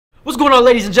What's going on,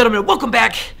 ladies and gentlemen? Welcome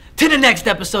back to the next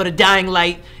episode of Dying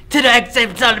Light.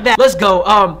 Let's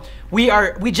go.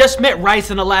 We just met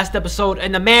RAIS in the last episode,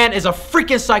 and the man is a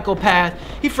freaking psychopath.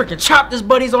 He freaking chopped his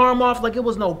buddy's arm off like it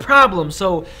was no problem.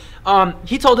 So,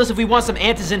 he told us if we want some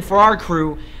antizin for our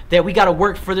crew, that we gotta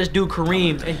work for this dude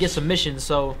Kareem and get some missions.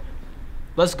 So,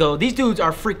 let's go. These dudes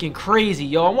are freaking crazy,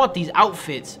 yo. I want these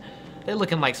outfits. They're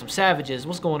looking like some savages.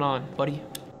 What's going on, buddy?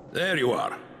 There you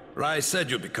are. RAIS said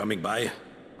you'd be coming by.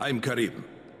 I'm Kareem.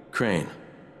 Crane.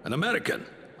 An American.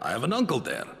 I have an uncle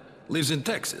there. Lives in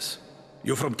Texas.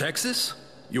 You from Texas?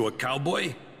 You a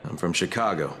cowboy? I'm from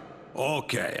Chicago.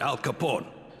 Okay, Al Capone.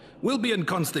 We'll be in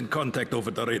constant contact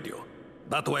over the radio.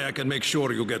 That way I can make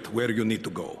sure you get where you need to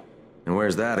go. And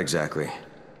where's that exactly?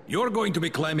 You're going to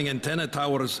be climbing antenna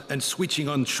towers and switching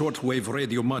on shortwave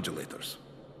radio modulators.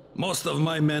 Most of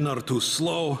my men are too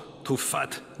slow, too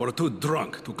fat, or too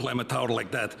drunk to climb a tower like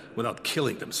that without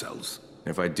killing themselves.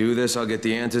 If I do this, I'll get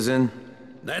the antizin?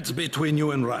 That's between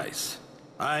you and RAIS.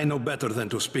 I know better than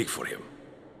to speak for him.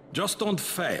 Just don't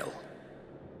fail.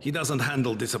 He doesn't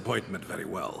handle disappointment very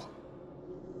well.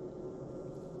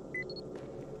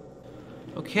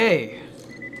 Okay.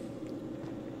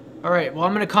 Alright, well,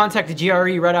 I'm gonna contact the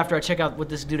GRE right after I check out what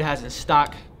this dude has in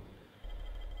stock.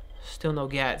 Still no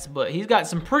gats, but he's got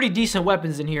some pretty decent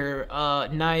weapons in here.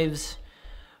 Knives,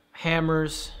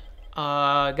 hammers.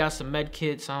 Got some med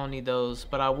kits. I don't need those,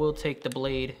 but I will take the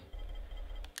blade.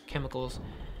 Chemicals.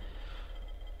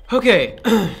 Okay.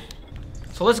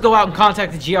 So let's go out and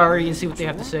contact the GRE and see what they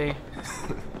have to say.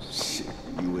 Shit,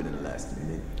 you wouldn't last a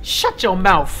minute. Shut your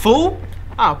mouth, fool!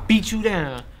 I'll beat you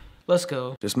down. Let's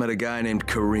go. Just met a guy named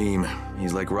Kareem.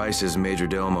 He's like RAIS's major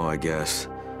domo, I guess.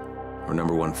 Or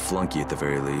 #1 flunky at the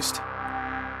very least.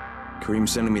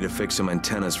 Kareem's sending me to fix some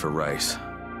antennas for RAIS.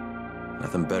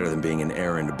 Nothing better than being an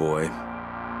errand boy.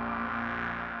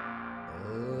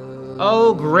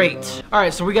 Oh, great.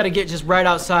 Alright, so we gotta get just right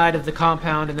outside of the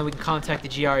compound and then we can contact the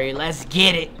GRE. Let's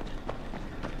get it.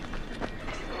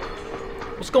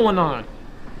 What's going on?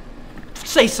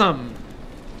 Say something.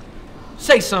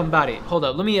 Say something about it. Hold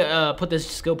up. Let me put this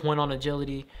skill point on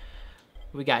agility.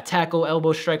 We got tackle,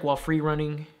 elbow strike while free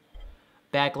running,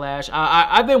 backlash.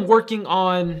 I've been working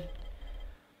on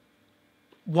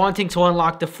wanting to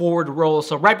unlock the forward roll,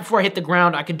 so right before I hit the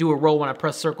ground I can do a roll when I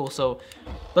press circle. So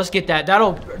let's get that.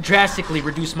 That'll drastically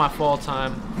reduce my fall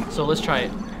time, so let's try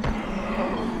it.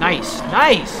 Nice,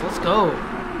 let's go.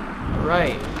 All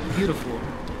right, beautiful.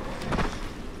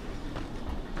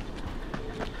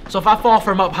 So if I fall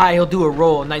from up high, he'll do a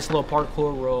roll, a nice little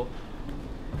parkour roll.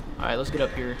 All right, let's get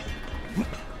up here.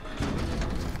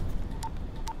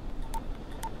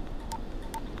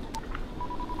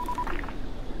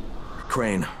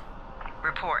 Crane.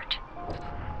 Report.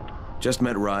 Just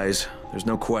met RAIS. There's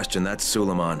no question that's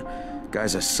Suleiman.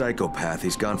 Guy's a psychopath.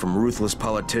 He's gone from ruthless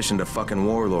politician to fucking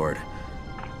warlord.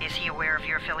 Is he aware of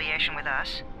your affiliation with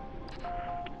us?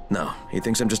 No, he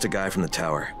thinks I'm just a guy from the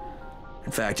tower.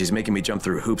 In fact, he's making me jump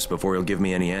through hoops before he'll give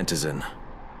me any antizin.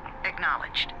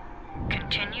 Acknowledged.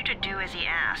 Continue to do as he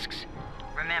asks.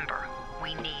 Remember,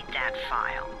 we need that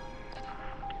file.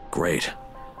 Great.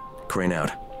 Crane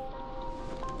out.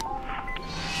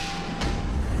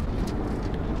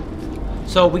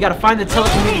 So we gotta find the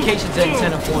telecommunications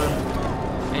antenna for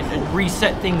him and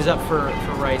reset things up for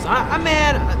RAIS.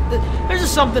 Man, there's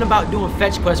just something about doing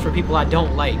fetch quests for people I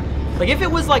don't like. Like if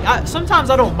it was like, sometimes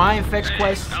I don't mind fetch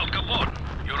quests. Al Capone,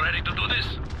 you ready to do this?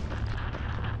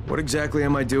 What exactly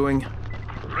am I doing?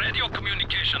 Radio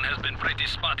communication has been pretty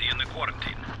spotty in the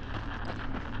quarantine.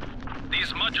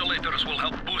 These modulators will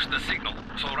help boost the signal,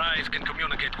 so RAIS can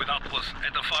communicate with outposts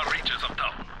at the far reaches of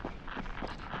town.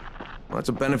 Well, that's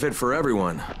a benefit for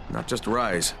everyone, not just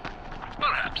RAIS.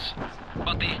 Perhaps,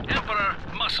 but the Emperor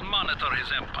must monitor his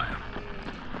empire.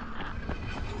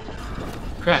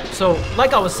 Crap. So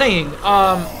like I was saying,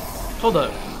 hold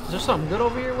up. Is there something good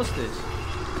over here? What's this?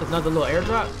 It's another little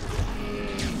airdrop.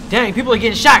 Dang, people are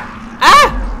getting shot.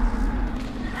 Ah!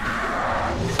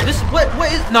 This what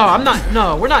is? No, I'm not.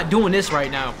 No, we're not doing this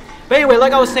right now. But anyway,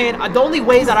 like I was saying, the only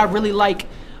ways that I really like,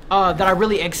 that I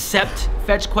really accept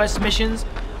fetch quest missions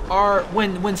are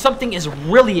when something is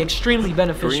really extremely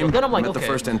beneficial. Kareem, Then I'm like, at okay, the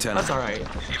first antenna. that's all right.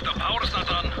 If the power's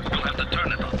not on, you'll have to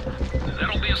turn it on.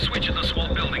 There'll be a switch in the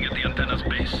small building at the antenna's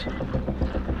base.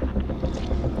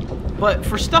 But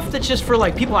for stuff that's just for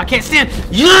like people I can't stand.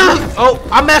 Yeah! Oh,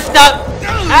 I messed up.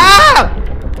 Ah!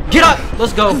 Get up.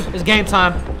 Let's go. It's game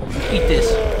time. Eat this.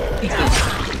 Eat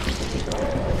this.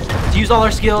 Let's use all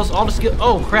our skills. All the skills.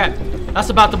 Oh crap. That's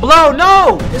about to blow.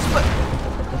 No! It's what.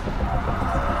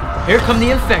 Here come the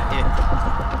infected.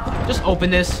 Just open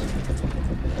this.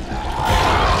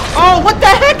 Oh what the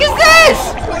heck is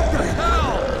this? What the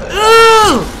hell?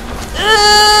 Ooh!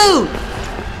 Ooh!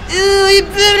 Ooh, he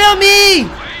blew on me!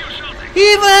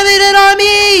 He vomited on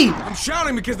me! I'm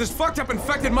shouting because this fucked up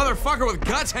infected motherfucker with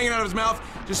guts hanging out of his mouth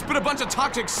just spit a bunch of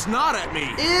toxic snot at me.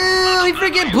 Ew, he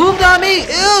freaking pooped on me!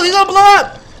 Ew, he's gonna blow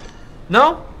up!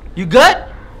 No? You good?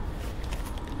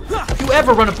 If you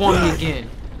ever run up on me again,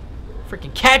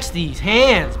 freaking catch these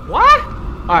hands. What?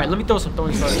 Alright, let me throw some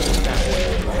throwing stars at that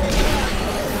boy.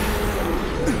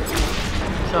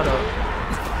 Shut up.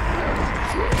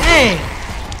 Dang!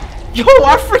 Yo,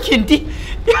 I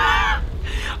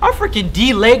freaking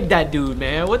D-legged that dude,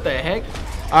 man. What the heck?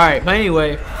 Alright, but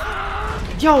anyway.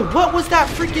 Yo, what was that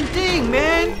freaking thing,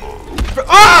 man?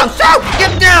 Oh, shoot!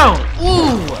 Get down!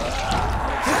 Ooh!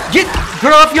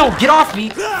 Girl, if you don't get off me.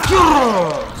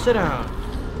 Sit down.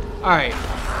 Alright.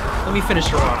 Let me finish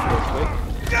her off real quick.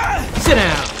 Sit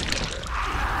down.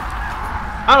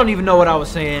 I don't even know what I was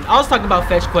saying. I was talking about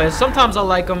fetch quests. Sometimes I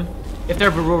like them if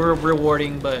they're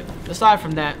rewarding, but aside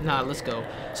from that, nah, let's go.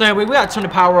 So anyway, we gotta turn the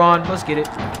power on. Let's get it.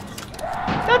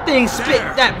 That thing spit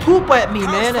that poop at me,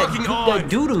 man. That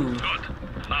doo-doo.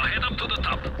 Now head up to the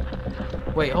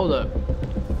top. Wait, hold up.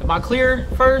 Am I clear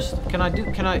first? Can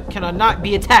I not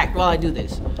be attacked while I do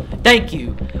this? Thank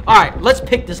you. Alright, let's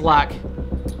pick this lock.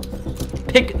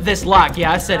 Pick this lock.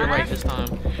 Yeah, I said it right this time.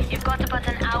 You've got about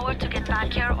an hour to get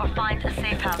back here or find a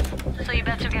safe house. So you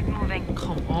better get moving.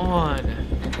 Come on.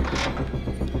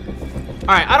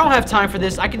 Alright, I don't have time for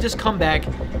this. I can just come back.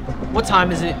 What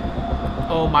time is it?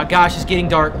 Oh my gosh, it's getting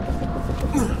dark.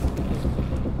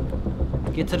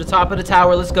 Get to the top of the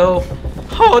tower. Let's go.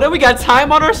 Oh, then we got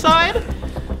time on our side?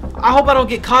 I hope I don't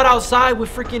get caught outside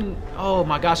with freaking... Oh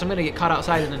my gosh, I'm gonna get caught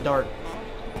outside in the dark.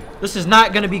 This is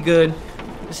not gonna be good.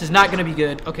 This is not gonna be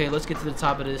good. Okay, let's get to the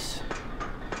top of this.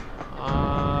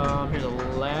 Here's a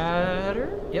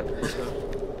ladder. Yep, let's go.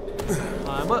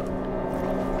 Climb up.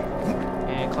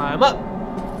 And climb up.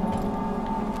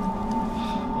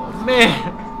 Oh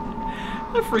man.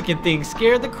 That freaking thing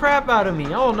scared the crap out of me. I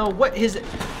don't know what his...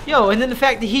 Yo, and then the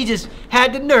fact that he just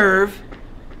had the nerve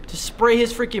to spray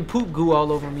his freaking poop goo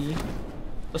all over me.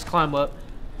 Let's climb up.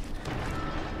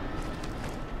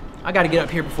 I gotta get up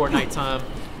here before nighttime.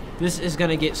 This is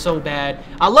gonna get so bad.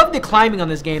 I love the climbing on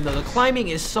this game though. The climbing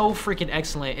is so freaking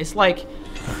excellent. It's like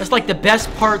the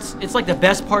best parts. It's like the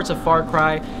best parts of Far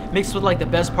Cry mixed with like the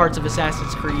best parts of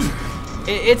Assassin's Creed.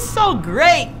 It's so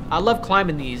great. I love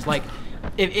climbing these. Like,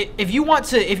 if you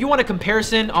want a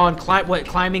comparison on what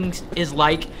climbing is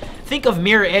like, think of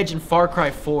Mirror Edge and Far Cry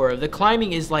 4. The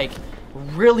climbing is like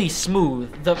really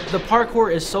smooth. The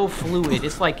parkour is so fluid.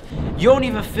 It's like you don't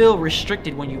even feel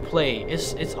restricted when you play.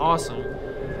 It's awesome.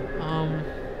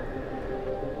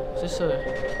 Is this a...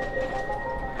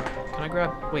 Can I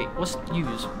grab... Wait, what's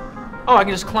use? Oh, I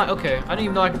can just climb... Okay, I didn't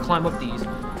even know I could climb up these.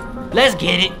 Let's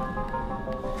get it!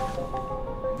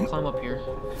 Climb up here.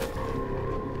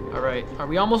 Alright, are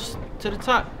we almost to the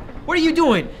top? What are you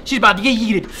doing? She's about to get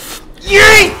yeeted.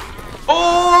 Yeet!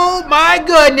 Oh my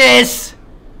goodness!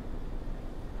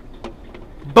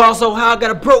 Boss Ohio got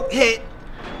a broke head.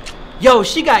 Yo,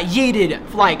 she got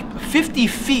yeeted like 50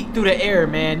 feet through the air,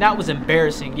 man. That was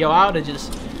embarrassing. Yo, I'd have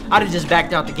just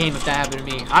backed out the game if that happened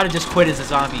to me. I'd have just quit as a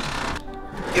zombie.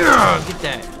 Get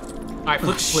that. Alright,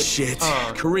 flip. Shit.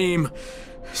 Kareem,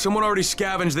 someone already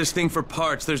scavenged this thing for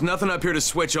parts. There's nothing up here to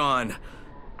switch on.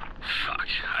 Fuck,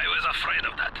 I was afraid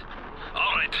of that.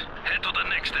 Alright, head to the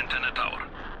next antenna tower.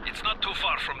 It's not too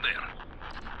far from there.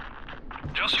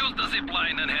 Just use the zip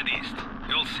line and head east.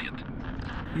 You'll see it.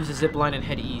 Use the zip line and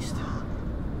head east.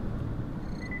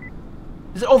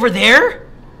 Is it over there?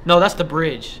 No, that's the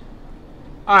bridge.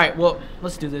 Alright, well,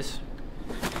 let's do this.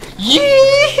 Yee!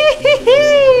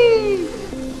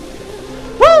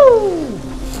 Woo!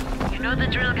 You know the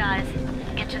drill, guys.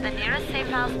 Get to the nearest safe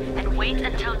house and wait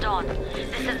until dawn.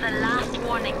 This is the last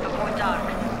warning before dark.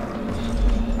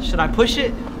 Should I push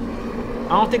it? I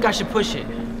don't think I should push it.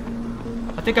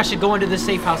 I think I should go into this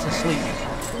safe house and sleep.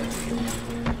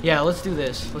 Yeah, let's do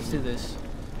this. Let's do this.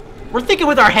 We're thinking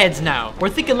with our heads now. We're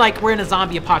thinking like we're in a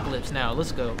zombie apocalypse now.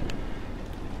 Let's go.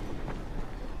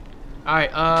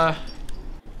 Alright,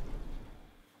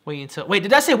 wait,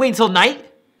 did I say wait until night?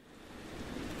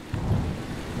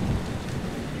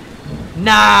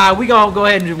 Nah, we gonna go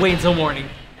ahead and wait until morning.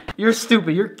 You're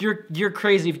stupid. You're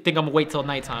crazy if you think I'm gonna wait till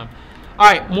nighttime.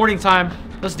 Alright, morning time.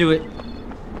 Let's do it.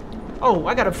 Oh,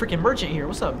 I got a freaking merchant here.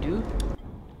 What's up, dude?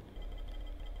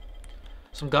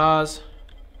 Some gauze,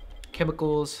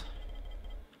 chemicals.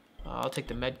 I'll take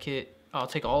the med kit. I'll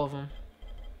take all of them.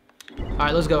 All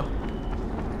right, let's go.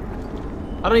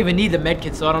 I don't even need the med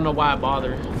kit, so I don't know why I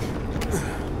bother. All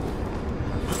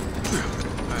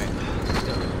right.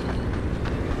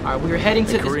 Alright, we are heading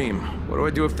to Kareem, what do I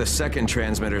do if the second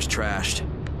transmitter's trashed?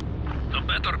 The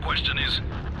better question is,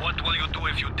 what will you do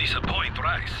if you disappoint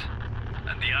RAIS?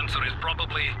 And the answer is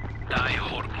probably die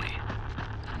horribly.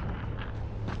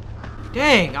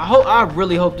 Dang, I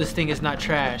really hope this thing is not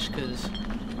trash, cause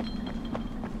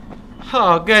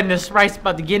oh goodness, RAIS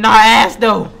about to get in our ass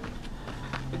though.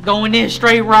 Going in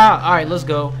straight raw. Alright, let's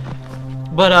go.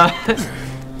 But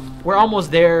we're almost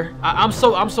there. I'm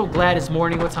so glad it's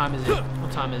morning. What time is it?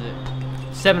 What time is it?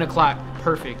 7 o'clock.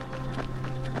 Perfect.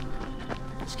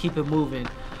 Let's keep it moving.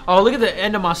 Oh, look at the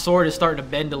end of my sword is starting to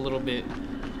bend a little bit.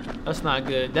 That's not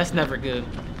good. That's never good.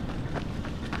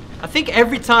 I think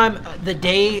every time the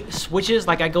day switches,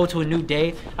 like I go to a new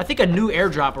day, I think a new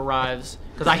airdrop arrives.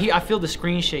 Because I feel the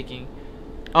screen shaking.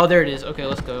 Oh, there it is. Okay,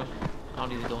 let's go. I don't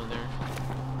need to go in there.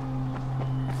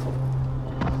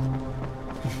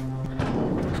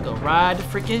 Let's go. Ride the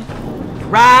freaking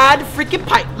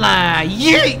pipeline.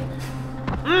 Yay!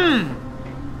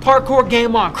 Parkour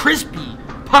game on. Crispy.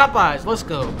 Popeyes. Let's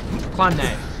go. Climb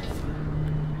that.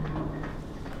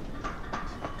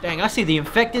 Dang, I see the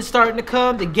infected starting to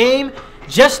come. The game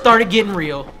just started getting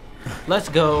real. Let's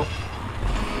go.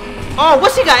 Oh,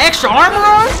 what's he got? Extra armor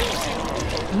on?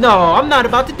 No, I'm not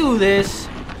about to do this.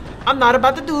 I'm not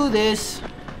about to do this.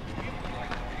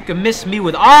 You can miss me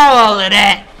with all of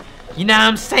that. You know what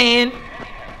I'm saying?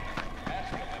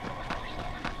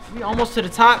 We almost to the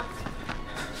top.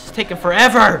 It's taking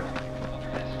forever.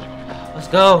 Let's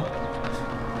go.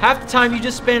 Half the time you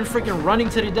just spend freaking running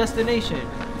to the destination.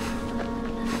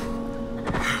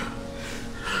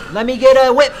 Let me get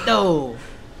a whip though.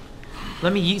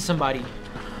 Let me yeet somebody.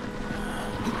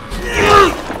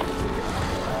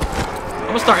 I'm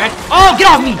gonna start at. Oh, get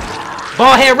off me!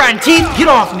 Bald head rotten teeth, get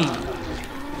off me!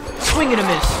 Swing and a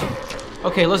miss.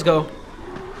 Okay, let's go.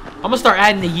 I'm gonna start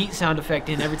adding the yeet sound effect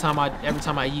in every time I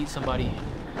yeet somebody.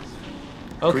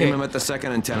 Okay. Kareem, I'm at the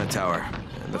second antenna tower.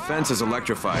 The fence is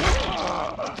electrified.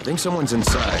 I think someone's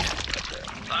inside.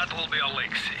 That will be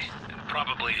Alexei, and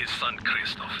probably his son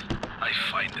Christoph. I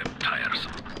find them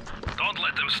tiresome. Don't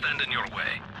let them stand in your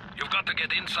way. You've got to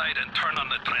get inside and turn on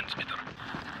the transmitter.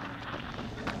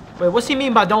 Wait, what's he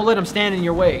mean by don't let him stand in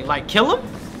your way? Like, kill him?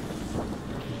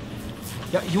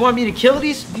 You want me to kill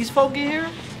these folk in here?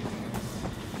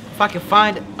 If I can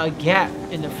find a gap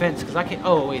in the fence, because I can't.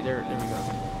 Oh, wait, there we go.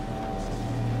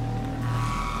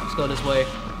 Let's go this way.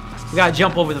 We gotta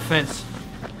jump over the fence.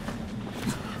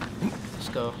 Let's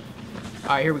go.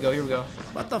 Alright, here we go, here we go.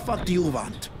 What the fuck do you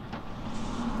want?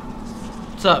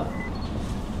 What's up?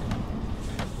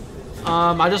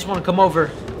 I just want to come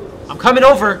over. I'm coming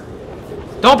over.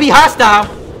 Don't be hostile.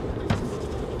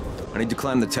 I need to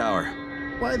climb the tower.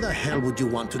 Why the hell would you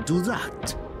want to do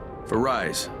that? For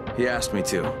RAIS. He asked me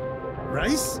to.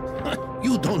 RAIS?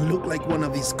 You don't look like one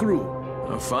of his crew.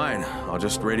 Oh, fine. I'll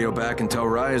just radio back and tell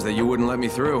RAIS that you wouldn't let me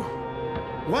through.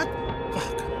 What?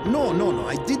 Fuck. No,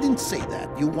 I didn't say that.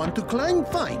 You want to climb?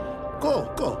 Fine. Go.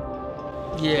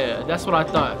 Yeah, that's what I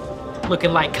thought.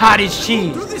 Looking like cottage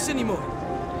cheese. Do this anymore.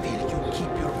 Will you keep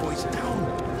your voice down?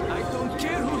 I don't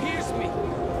care who hears me.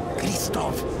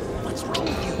 Christoph, what's wrong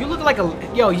with you? You look like a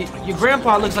your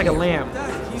grandpa looks like a lamb.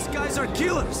 Dad, these guys are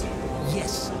killers.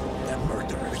 Yes, they're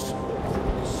murderers. So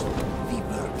we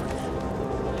work for them.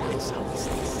 That's how we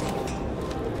stay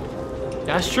safe.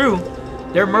 That's true.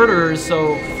 They're murderers,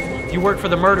 so if you work for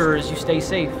the murderers, you stay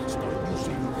safe.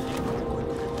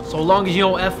 So long as you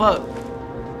don't F up.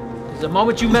 Because the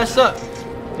moment you mess up,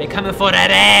 they coming for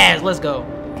that ass. Let's go.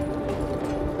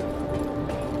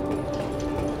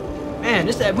 Man,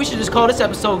 we should just call this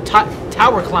episode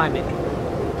Tower Climbing.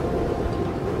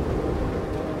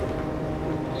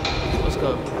 Let's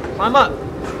go. Climb up.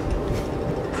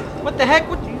 What the heck?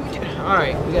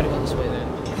 Alright, we gotta go this way then.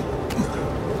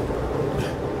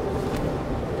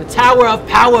 The Tower of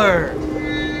Power.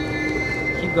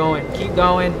 Keep going. Keep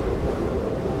going.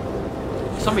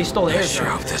 Somebody stole the air. I sure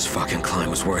hope this fucking climb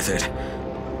was worth it.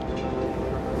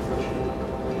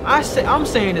 I'm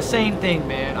saying the same thing,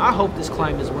 man. I hope this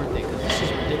climb is worth it, because this is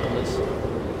ridiculous.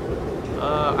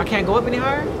 I can't go up any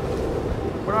higher?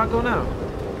 Where do I go now?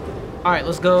 Alright,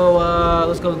 let's go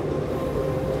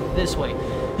this way.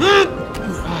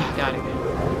 Got it.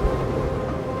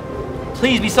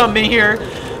 Please be something in here.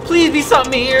 Please be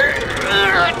something in here.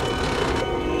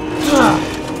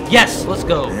 Yes, let's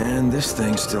go. And this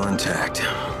thing's still intact.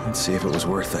 Let's see if it was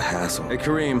worth the hassle. Hey,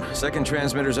 Kareem, second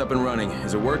transmitter's up and running.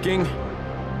 Is it working?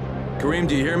 Kareem,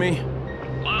 do you hear me?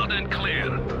 Loud and clear.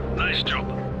 Nice job.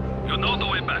 You know the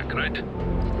way back, right?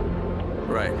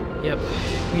 Right. Yep,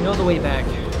 we know the way back.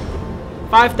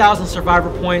 5,000 survivor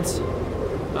points,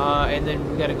 and then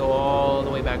we gotta go all the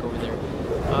way back over there.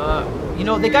 You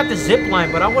know, they got the zip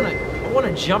line, but I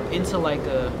wanna jump into like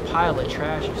a pile of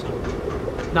trash or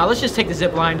something. Nah, let's just take the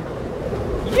zip line.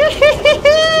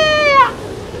 Yeah!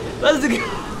 Let's go.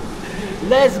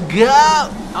 Let's go.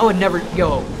 I would never,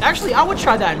 yo. Actually, I would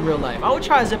try that in real life. I would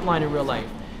try a zip line in real life,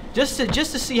 just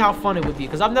to see how fun it would be,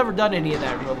 because I've never done any of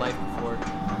that in real life before.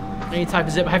 Any type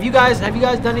of zip. Have you guys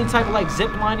done any type of like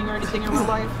zip lining or anything in real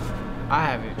life? I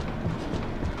haven't.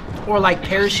 Or like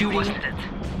parachuting.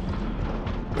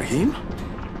 Raheem?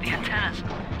 The antennas.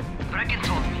 Brecken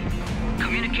told me.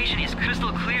 Communication is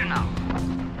crystal clear now.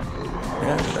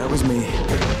 Yeah, that was me.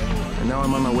 And now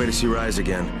I'm on my way to see Rise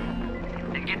again.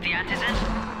 And get the antennas?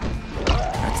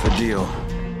 That's the deal.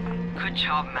 Good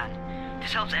job, man.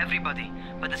 This helps everybody,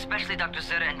 but especially Dr.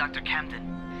 Zeta and Dr. Camden.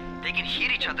 They can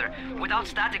hear each other without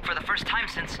static for the first time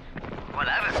since, well,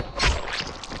 ever.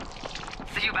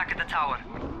 See you back at the tower.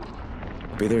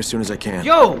 Be there as soon as I can.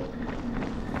 Yo!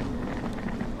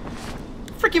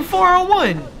 Freaking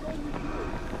 401!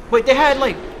 Wait, they had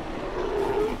like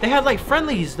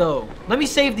friendlies though. Let me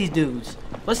save these dudes.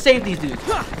 Let's save these dudes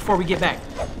before we get back.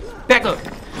 Back up.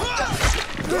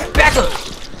 Back up.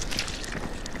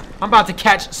 I'm about to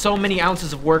catch so many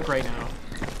ounces of work right now.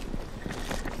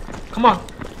 Come on.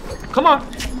 Come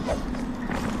on.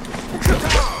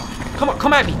 Come on,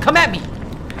 come at me. Come at me.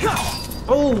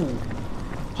 Oh.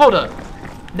 Hold up.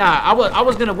 Nah, I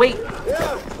was gonna wait.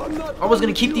 I was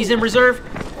gonna keep these in reserve.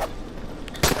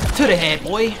 To the head,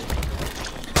 boy.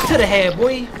 To the head,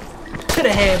 boy. To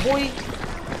the head, boy.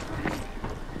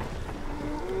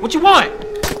 What you want?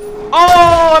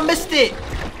 Oh, I missed it.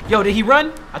 Yo, did he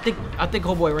run? I think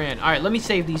old boy ran. All right, let me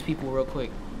save these people real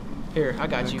quick. Here, I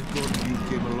got you.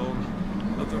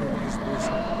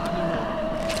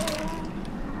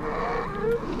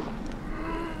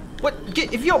 What?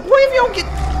 Get if you don't get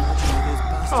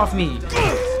off me.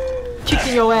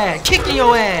 Kicking your ass. Kicking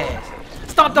your ass.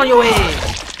 Stomped on your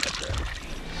head.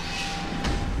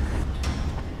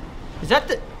 Is that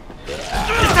the?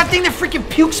 It's that thing that freaking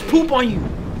pukes poop on you.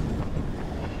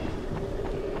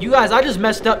 You guys, I just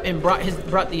messed up and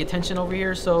brought the attention over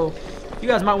here, so you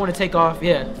guys might want to take off.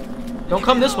 Yeah. Don't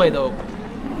come this way though. Wait,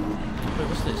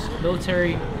 what's this?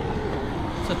 Military.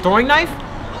 It's a throwing knife?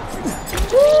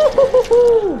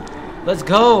 Woo-hoo-hoo-hoo. Let's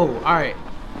go. Alright.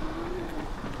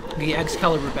 Get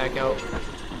Excalibur back out.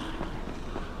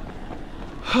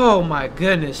 Oh my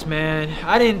goodness, man.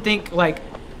 I didn't think, like,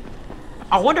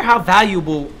 I wonder how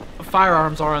valuable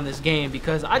firearms are on this game,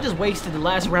 because I just wasted the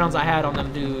last rounds I had on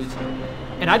them dudes,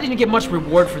 and I didn't get much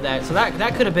reward for that. So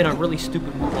that could have been a really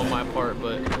stupid move on my part,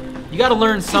 but you gotta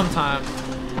learn sometime.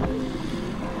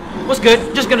 What's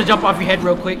good? Just gonna jump off your head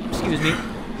real quick. Excuse me.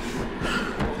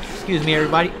 Excuse me,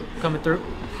 everybody. Coming through.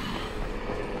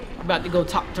 About to go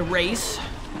talk to RAIS.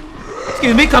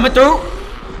 Excuse me, coming through.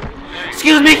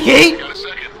 Excuse me, Kate. Got a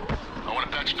second? I want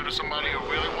to patch through to somebody who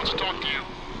really wants to talk to you.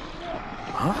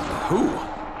 Huh? Who?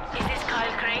 Is this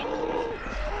Kyle Crane?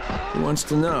 Who wants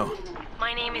to know?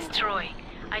 My name is Troy.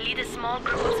 I lead a small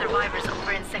group of survivors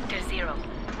over in Sector 0.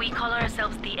 We call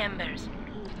ourselves the Embers.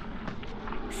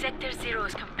 Sector 0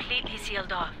 is completely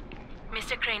sealed off.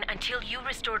 Mr. Crane, until you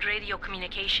restored radio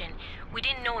communication, we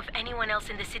didn't know if anyone else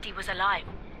in the city was alive.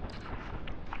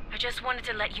 I just wanted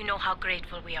to let you know how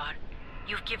grateful we are.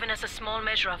 You've given us a small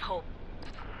measure of hope.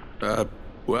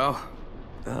 Well,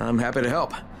 I'm happy to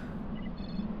help.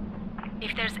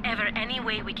 If there's ever any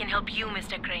way we can help you,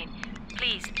 Mr. Crane,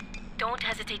 please, don't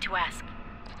hesitate to ask.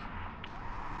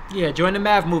 Yeah, join the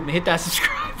Mav movement. Hit that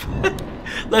subscribe.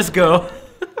 Let's go.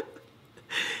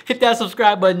 Hit that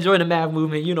subscribe button, join the Mav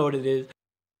movement. You know what it is.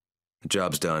 The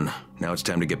job's done. Now it's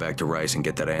time to get back to Rice and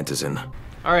get that Antizin.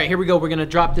 All right, here we go. We're going to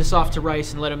drop this off to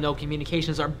RAIS and let him know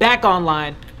communications are back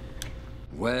online.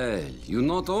 Well, you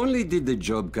not only did the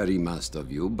job Karim asked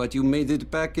of you, but you made it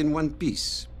back in one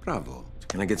piece. Bravo.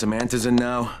 Can I get some Antizin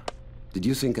now? Did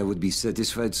you think I would be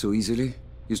satisfied so easily?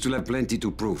 You still have plenty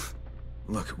to prove.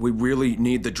 Look, we really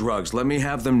need the drugs. Let me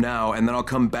have them now, and then I'll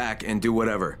come back and do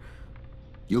whatever.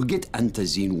 You'll get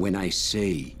Antizin when I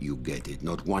say you get it,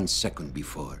 not 1 second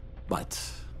before. But,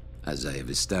 as I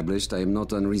have established, I am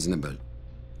not unreasonable.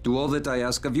 Do all that I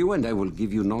ask of you, and I will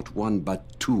give you not 1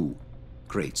 but 2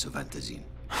 crates of Antizin.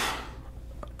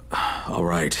 All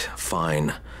right,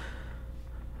 fine.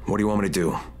 What do you want me to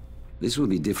do? This will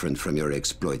be different from your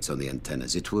exploits on the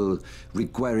antennas. It will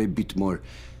require a bit more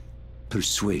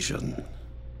persuasion.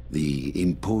 The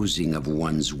imposing of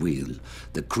one's will,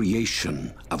 the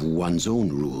creation of one's own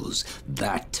rules.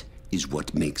 That is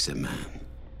what makes a man.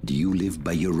 Do you live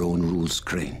by your own rules,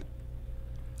 Crane?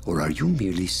 Or are you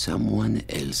merely someone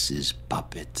else's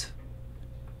puppet?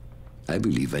 I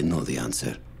believe I know the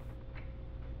answer.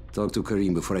 Talk to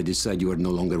Karim before I decide you are no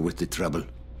longer worth the trouble.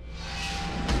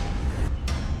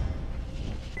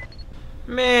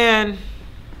 Man,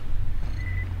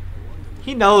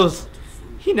 he knows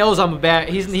I'm a bad.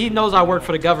 He knows I work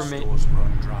for the government.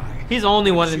 He's the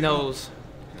only one that knows.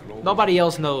 Nobody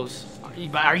else knows.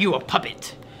 Are you a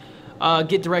puppet?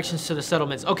 Get directions to the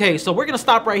settlements. Okay, so we're gonna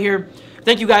stop right here.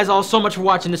 Thank you guys all so much for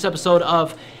watching this episode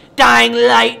of Dying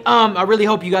Light. I really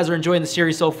hope you guys are enjoying the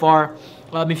series so far.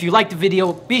 If you liked the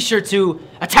video, be sure to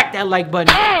attack that like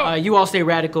button. You all stay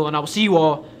radical, and I will see you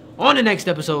all on the next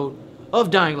episode of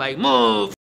Dying Light. Move!